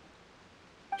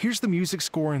 Here's the music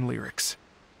score and lyrics.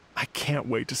 I can't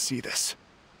wait to see this.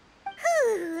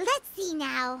 Whew, let's see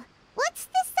now. What's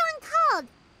this song called?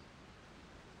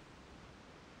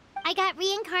 I got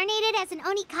reincarnated as an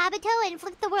Onikabuto and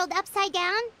flipped the world upside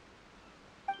down?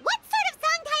 What sort of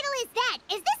song title is that?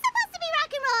 Is this supposed to be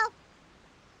rock and roll?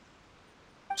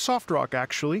 Soft rock,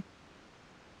 actually.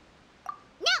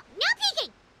 No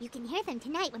peeking! You can hear them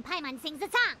tonight when Paimon sings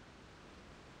the song.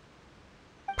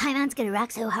 Paimon's gonna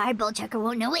rock so hard, Bullchucker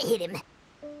won't know what hit him.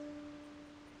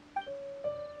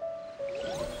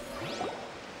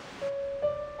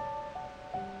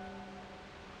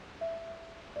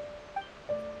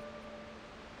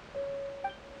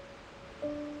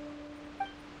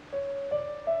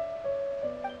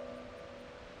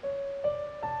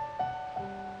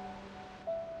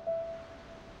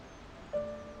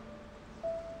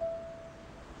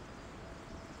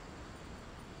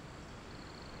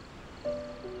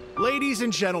 Ladies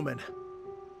and gentlemen,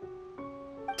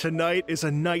 tonight is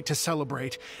a night to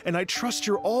celebrate, and I trust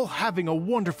you're all having a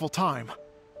wonderful time.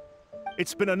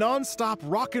 It's been a non-stop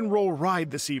rock and roll ride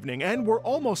this evening, and we're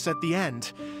almost at the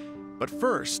end. But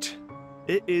first,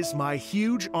 it is my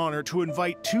huge honor to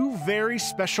invite two very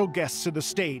special guests to the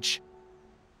stage.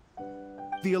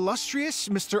 The illustrious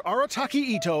Mr. Arataki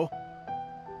Ito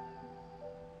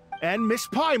and Miss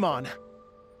Paimon.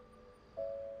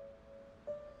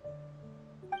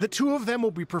 The two of them will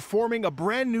be performing a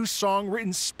brand new song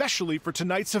written specially for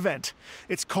tonight's event.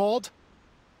 It's called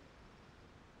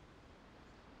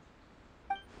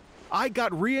I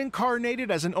Got Reincarnated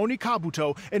as an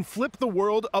Onikabuto and Flipped the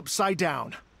World Upside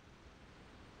Down.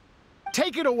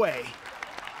 Take it away.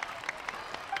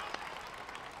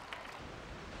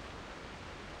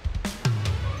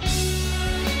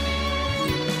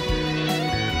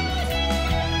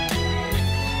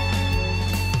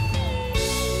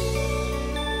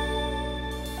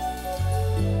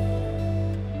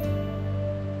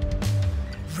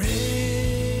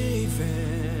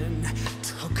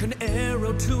 An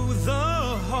arrow to the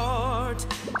heart,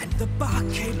 and the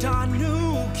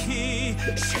Bakedanuki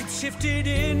shape-shifted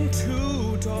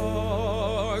into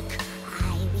dark.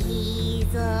 I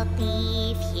weasel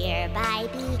thief hereby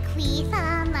bequeath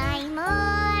all my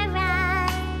mora.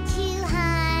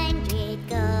 200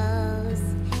 goes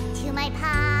to my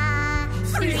pa.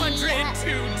 300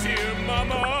 to dear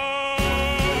mama.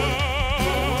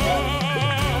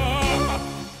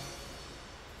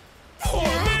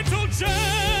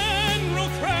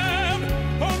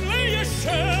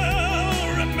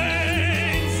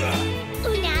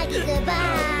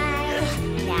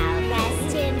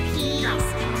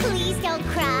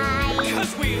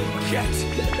 Get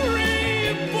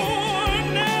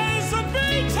reborn as a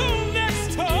beetle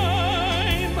next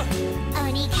time.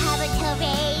 Onikabuto,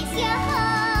 raise your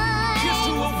heart. Here's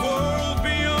to a world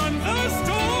beyond the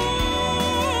storm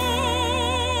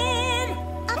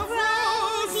of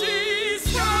rosy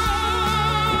skies.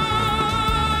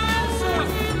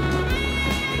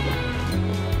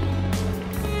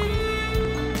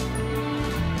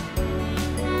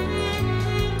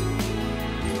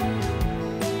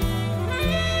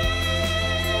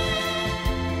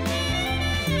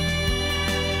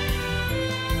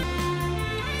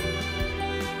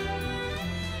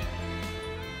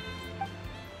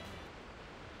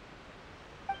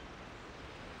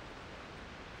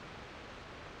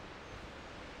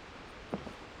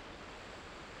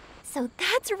 So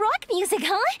that's rock music,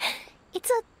 huh? It's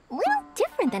a little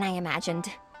different than I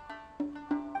imagined.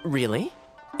 Really?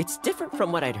 It's different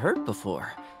from what I'd heard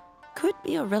before. Could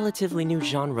be a relatively new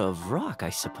genre of rock, I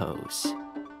suppose.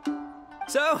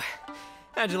 So,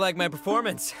 how'd you like my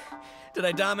performance? Did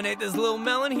I dominate this little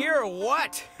melon here or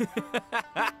what? Okay,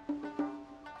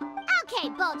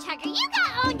 Bullchucker, you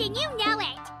got owned and you know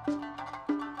it.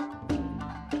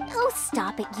 Oh,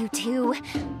 stop it, you two.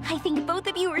 I think both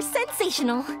of you are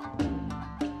sensational.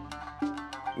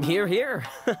 Hear, hear.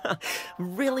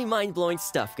 Really mind-blowing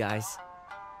stuff, guys.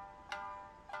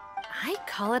 I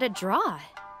call it a draw.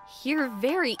 You're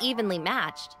very evenly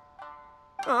matched.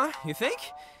 You think?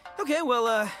 Okay,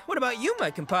 well, what about you,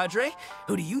 my compadre?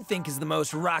 Who do you think is the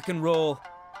most rock and roll?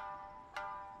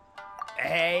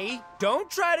 Hey,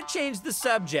 don't try to change the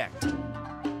subject.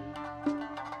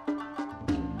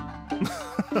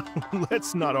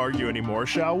 Let's not argue anymore,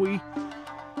 shall we?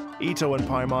 Ito and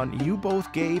Paimon, you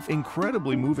both gave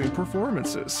incredibly moving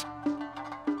performances.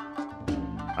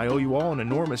 I owe you all an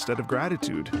enormous debt of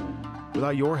gratitude.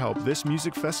 Without your help, this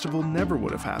music festival never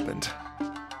would have happened.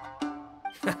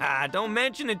 Don't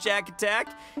mention it, Jack Attack.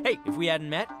 Hey, if we hadn't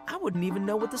met, I wouldn't even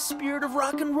know what the spirit of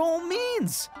rock and roll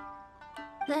means.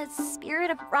 The spirit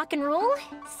of rock and roll?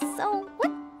 So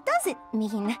what does it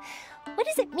mean? What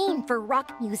does it mean for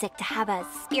rock music to have a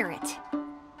spirit?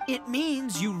 It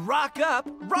means you rock up,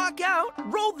 rock out,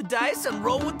 roll the dice, and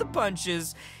roll with the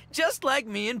punches. Just like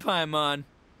me and Paimon.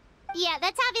 Yeah,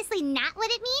 that's obviously not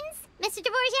what it means. Mr.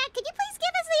 Dvorak, could you please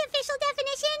give us the official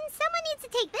definition? Someone needs to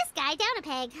take this guy down a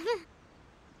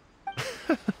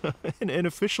peg. An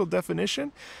official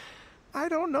definition? I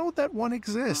don't know that one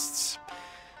exists.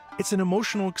 It's an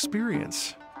emotional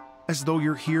experience, as though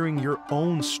you're hearing your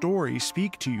own story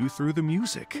speak to you through the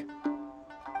music.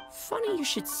 Funny you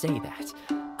should say that.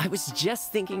 I was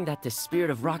just thinking that the spirit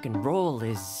of rock and roll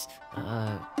is,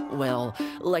 well,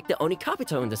 like the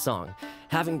Onikabuto in the song.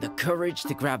 Having the courage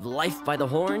to grab life by the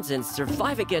horns and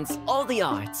survive against all the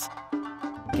odds.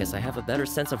 Guess I have a better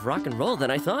sense of rock and roll than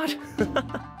I thought.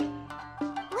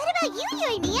 What about you,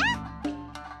 Yoimiya?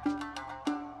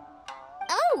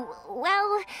 Oh,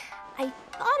 well, I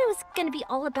thought it was gonna be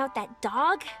all about that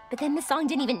dog, but then the song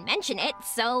didn't even mention it,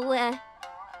 so,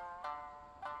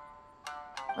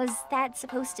 Was that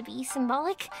supposed to be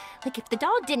symbolic? Like, if the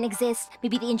dog didn't exist,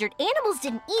 maybe the injured animals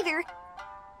didn't either.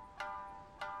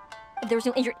 If there was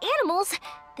no injured animals,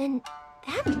 then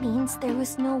that means there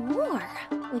was no war.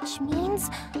 Which means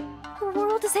the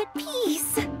world is at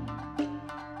peace.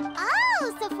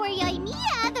 Oh, so for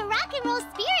Yoimiya, the rock and roll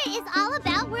spirit is all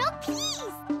about world peace.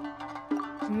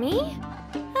 Me?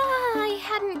 I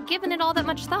hadn't given it all that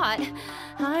much thought.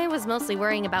 I was mostly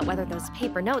worrying about whether those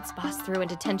paper notes Boss threw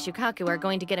into Tenshukaku are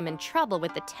going to get him in trouble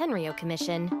with the Tenryo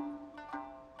Commission.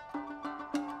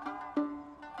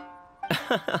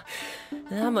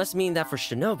 That must mean that for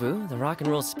Shinobu, the rock and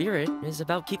roll spirit is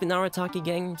about keeping the Arataki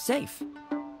gang safe.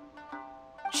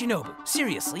 Shinobu,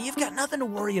 seriously, you've got nothing to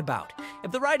worry about.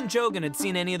 If the Raiden Shogun had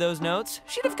seen any of those notes,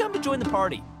 she'd have come to join the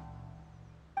party.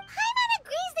 Paimon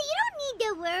agrees that you don't need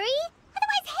to worry.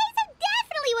 Otherwise, Heizo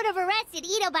definitely would have arrested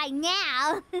Ito by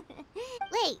now.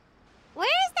 Wait, where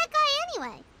is that guy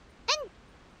anyway? And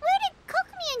where did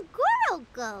Kokumi and Goro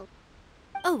go?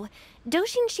 Oh,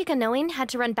 Doshin Shikanoin had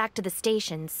to run back to the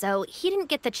station, so he didn't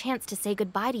get the chance to say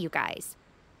goodbye to you guys.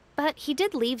 But he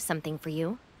did leave something for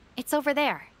you. It's over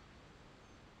there.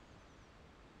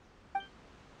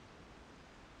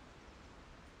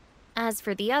 As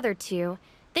for the other two,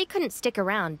 they couldn't stick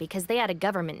around because they had a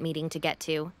government meeting to get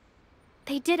to.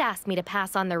 They did ask me to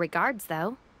pass on their regards,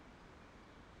 though.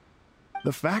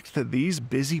 The fact that these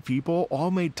busy people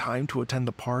all made time to attend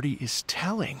the party is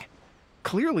telling.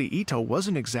 Clearly, Ito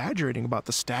wasn't exaggerating about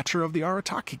the stature of the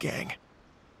Arataki gang.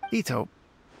 Ito,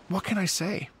 what can I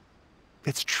say?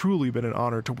 It's truly been an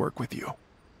honor to work with you.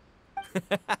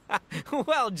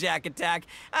 Well, Jack Attack,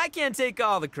 I can't take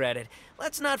all the credit.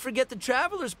 Let's not forget the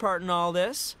Traveler's part in all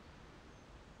this.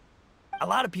 A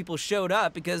lot of people showed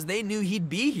up because they knew he'd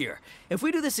be here. If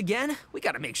we do this again, we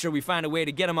gotta make sure we find a way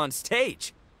to get him on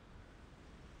stage.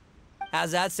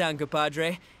 How's that sound,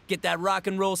 compadre? Get that rock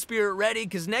and roll spirit ready,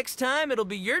 because next time it'll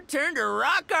be your turn to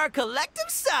rock our collective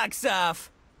socks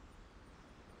off.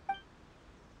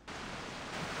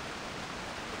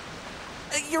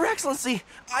 Your Excellency,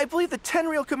 I believe the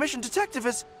Tenryo Commission detective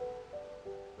is...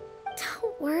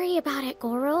 Don't worry about it,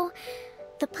 Goro.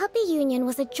 The Puppy Union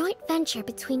was a joint venture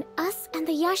between us and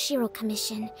the Yashiro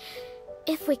Commission.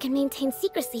 If we can maintain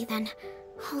secrecy, then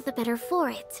all the better for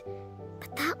it.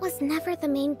 But that was never the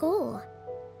main goal.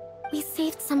 We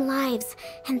saved some lives,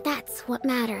 and that's what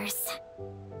matters.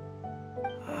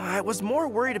 I was more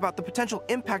worried about the potential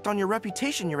impact on your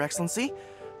reputation, Your Excellency.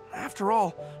 After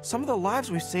all, some of the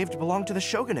lives we've saved belong to the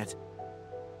Shogunate.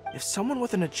 If someone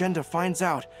with an agenda finds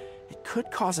out, it could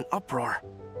cause an uproar.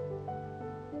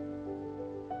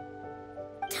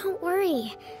 Don't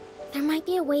worry. There might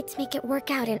be a way to make it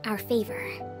work out in our favor.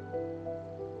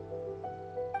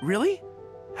 Really?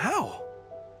 How?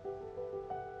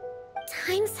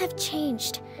 Times have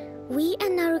changed. We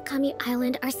and Narukami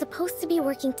Island are supposed to be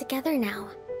working together now.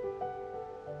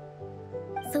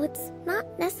 So it's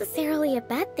not necessarily a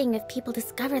bad thing if people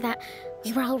discover that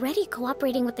we were already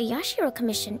cooperating with the Yashiro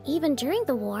Commission even during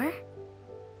the war.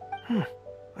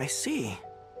 I see.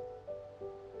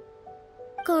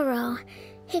 Goro,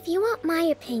 if you want my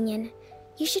opinion,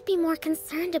 you should be more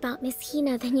concerned about Miss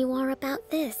Hina than you are about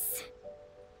this.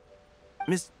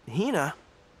 Miss Hina?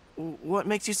 What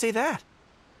makes you say that?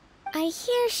 I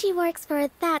hear she works for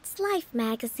That's Life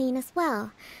magazine as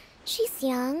well. She's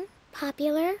young,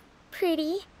 popular,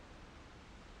 pretty.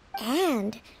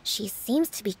 And she seems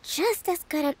to be just as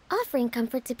good at offering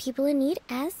comfort to people in need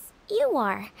as you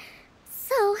are.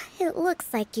 So it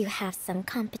looks like you have some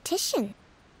competition.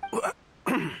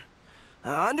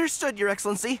 Understood, Your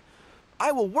Excellency.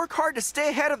 I will work hard to stay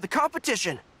ahead of the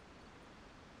competition.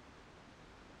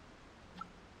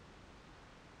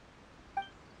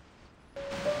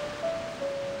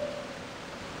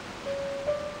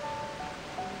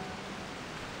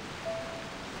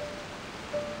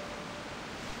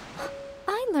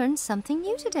 I learned something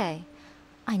new today.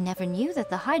 I never knew that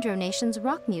the Hydro Nation's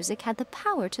rock music had the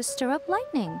power to stir up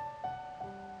lightning.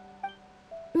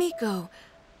 Miko,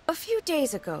 a few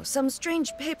days ago, some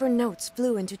strange paper notes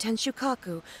flew into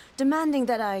Tenshukaku, demanding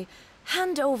that I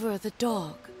hand over the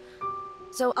dog.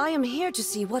 So I am here to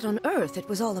see what on earth it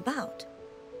was all about.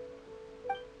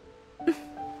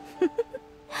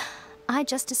 I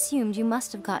just assumed you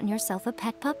must have gotten yourself a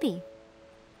pet puppy.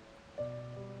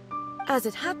 As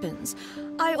it happens,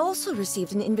 I also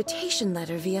received an invitation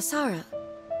letter via Sara.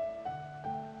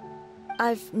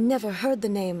 I've never heard the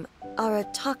name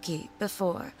Arataki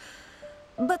before,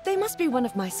 but they must be one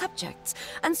of my subjects,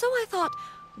 and so I thought,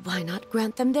 why not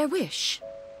grant them their wish?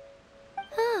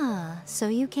 Ah, so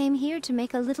you came here to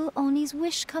make a little Oni's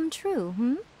wish come true,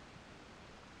 hmm?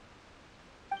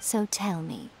 So tell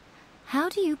me, How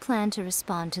do you plan to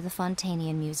respond to the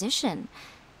Fontanian musician?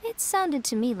 It sounded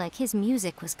to me like his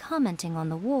music was commenting on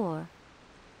the war.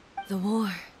 The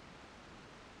war.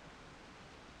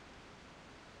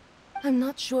 I'm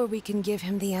not sure we can give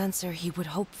him the answer he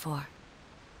would hope for.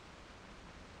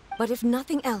 But if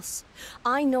nothing else,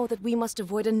 I know that we must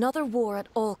avoid another war at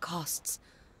all costs.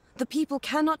 The people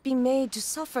cannot be made to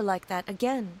suffer like that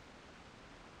again.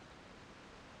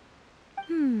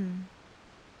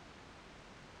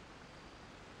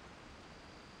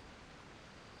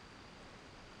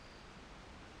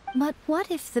 But what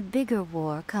if the bigger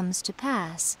war comes to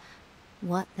pass?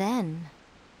 What then?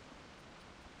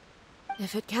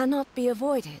 If it cannot be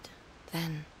avoided,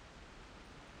 then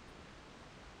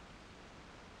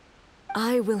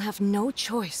I will have no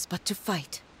choice but to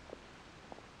fight.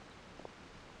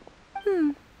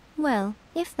 Well,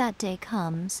 if that day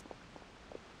comes,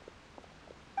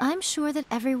 I'm sure that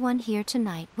everyone here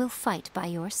tonight will fight by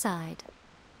your side.